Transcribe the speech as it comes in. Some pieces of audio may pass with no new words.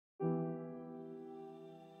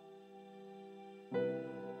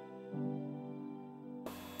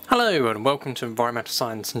Hello and welcome to Environmental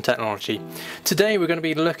Science and Technology. Today we're going to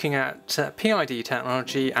be looking at PID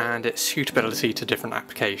technology and its suitability to different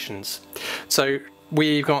applications. So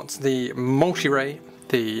we've got the MultiRae,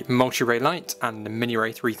 the MultiRae Lite and the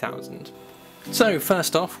MiniRae 3000. So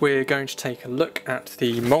first off we're going to take a look at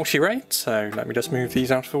the MultiRae, so let me just move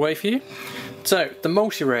these out of the way for you. So the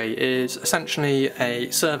MultiRae is essentially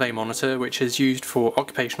a survey monitor which is used for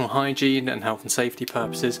occupational hygiene and health and safety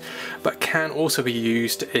purposes, but can also be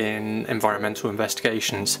used in environmental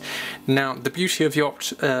investigations. Now the beauty of the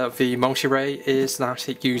MultiRae is that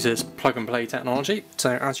it uses plug and play technology.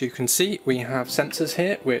 So as you can see we have sensors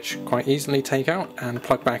here which quite easily take out and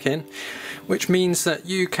plug back in, which means that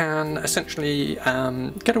you can essentially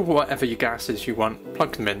get whatever your gases you want,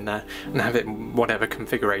 plug them in there and have it in whatever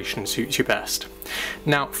configuration suits you best.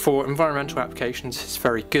 Now for environmental applications it's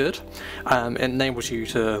very good. It enables you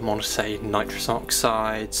to monitor, say, nitrous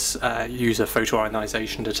oxides, use a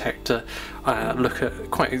photoionization detector, look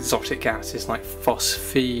at quite exotic gases like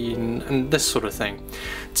phosphine and this sort of thing.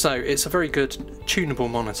 So it's a very good tunable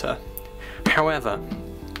monitor. However,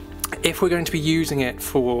 if we're going to be using it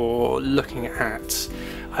for looking at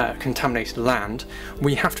contaminated land,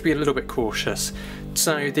 we have to be a little bit cautious.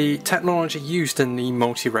 So the technology used in the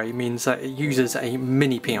MultiRae means that it uses a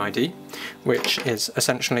miniPID, which is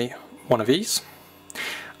essentially one of these.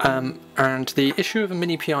 And the issue of a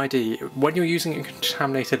miniPID, when you're using it in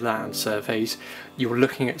contaminated land surveys, you're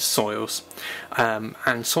looking at soils,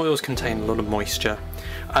 and soils contain a lot of moisture.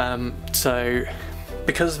 So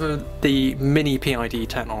because of the miniPID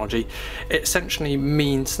technology, it essentially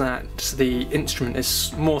means that the instrument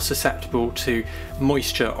is more susceptible to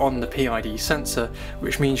moisture on the PID sensor,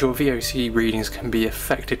 which means your VOC readings can be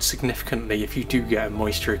affected significantly if you do get a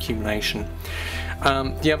moisture accumulation.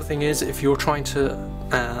 The other thing is, if you're trying to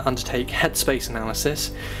undertake headspace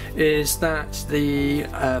analysis, is that the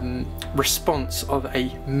response of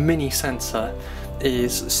a mini sensor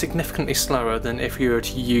is significantly slower than if you were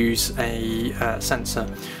to use a sensor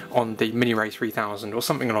on the MiniRae 3000 or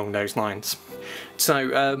something along those lines.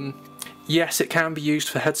 So yes, it can be used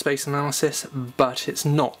for headspace analysis, but it's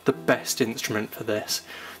not the best instrument for this.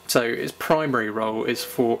 So its primary role is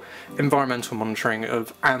for environmental monitoring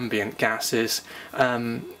of ambient gases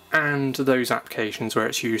and those applications where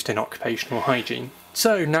it's used in occupational hygiene.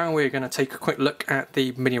 So now we're going to take a quick look at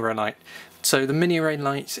the MiniRae Lite. So the MiniRae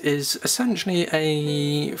Lite is essentially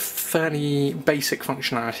a fairly basic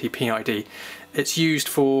functionality PID. It's used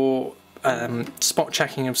for spot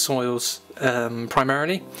checking of soils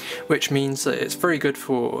primarily, which means that it's very good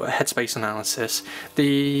for headspace analysis.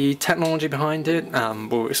 The technology behind it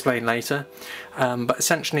we'll explain later, but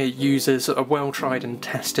essentially it uses a well-tried and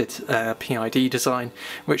tested PID design,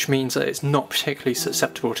 which means that it's not particularly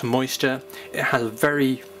susceptible to moisture. It has a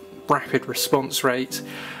very rapid response rate,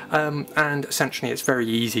 and essentially it's very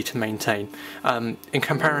easy to maintain. In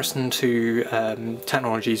comparison to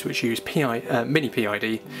technologies which use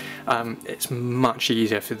miniPID, it's much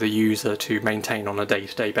easier for the user to maintain on a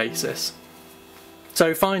day-to-day basis.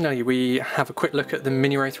 So finally we have a quick look at the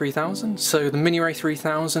MiniRae 3000. So the MiniRae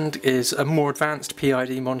 3000 is a more advanced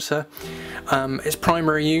PID monitor. Its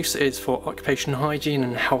primary use is for occupational hygiene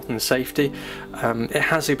and health and safety. It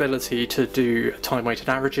has the ability to do time-weighted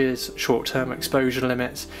averages, short-term exposure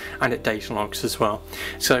limits, and it data logs as well.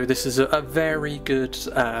 So this is a very good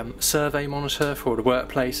survey monitor for the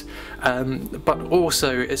workplace, but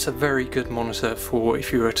also it's a very good monitor for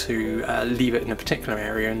if you were to leave it in a particular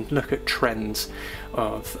area and look at trends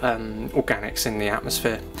of organics in the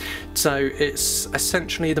atmosphere. So it's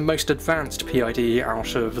essentially the most advanced PID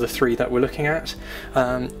out of the three that we're looking at.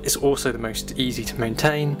 It's also the most easy to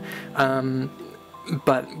maintain,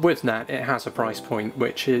 but with that it has a price point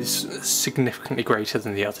which is significantly greater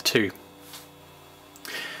than the other two.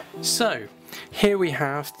 So here we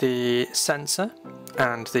have the sensor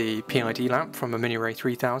and the PID lamp from a MiniRae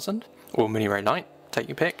 3000 or MiniRae Lite, take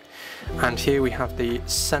your pick, and here we have the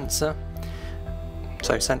sensor.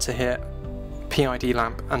 So sensor here, PID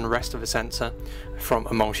lamp and the rest of the sensor from a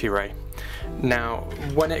MultiRae. Now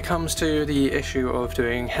when it comes to the issue of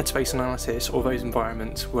doing headspace analysis or those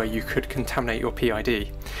environments where you could contaminate your PID,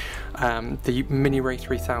 the MiniRae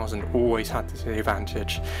 3000 always had the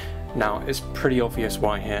advantage. Now it's pretty obvious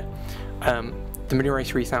why here. The MiniRae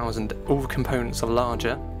 3000, all the components are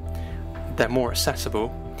larger, they're more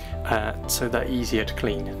accessible, so they're easier to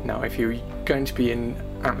clean. Now if you're going to be in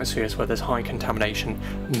atmospheres where there's high contamination,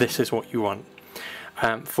 this is what you want.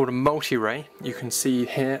 For the MultiRae, you can see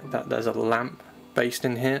here that there's a lamp based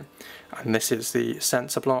in here, and this is the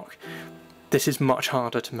sensor block. This is much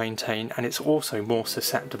harder to maintain, and it's also more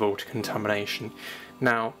susceptible to contamination.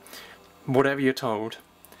 Now, whatever you're told,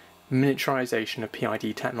 miniaturisation of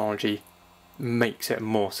PID technology makes it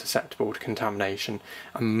more susceptible to contamination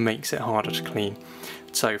and makes it harder to clean.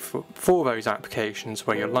 So for those applications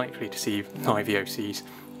where you're likely to see high VOCs,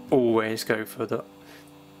 always go for the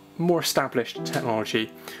more established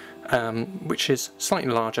technology, which is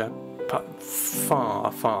slightly larger but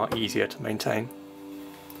far easier to maintain.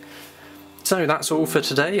 So that's all for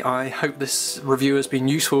today. I hope this review has been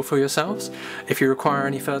useful for yourselves. If you require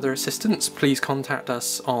any further assistance, please contact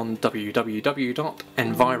us on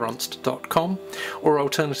www.environst.com or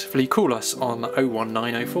alternatively call us on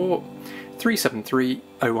 01904 373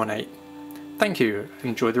 018. Thank you.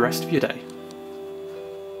 Enjoy the rest of your day.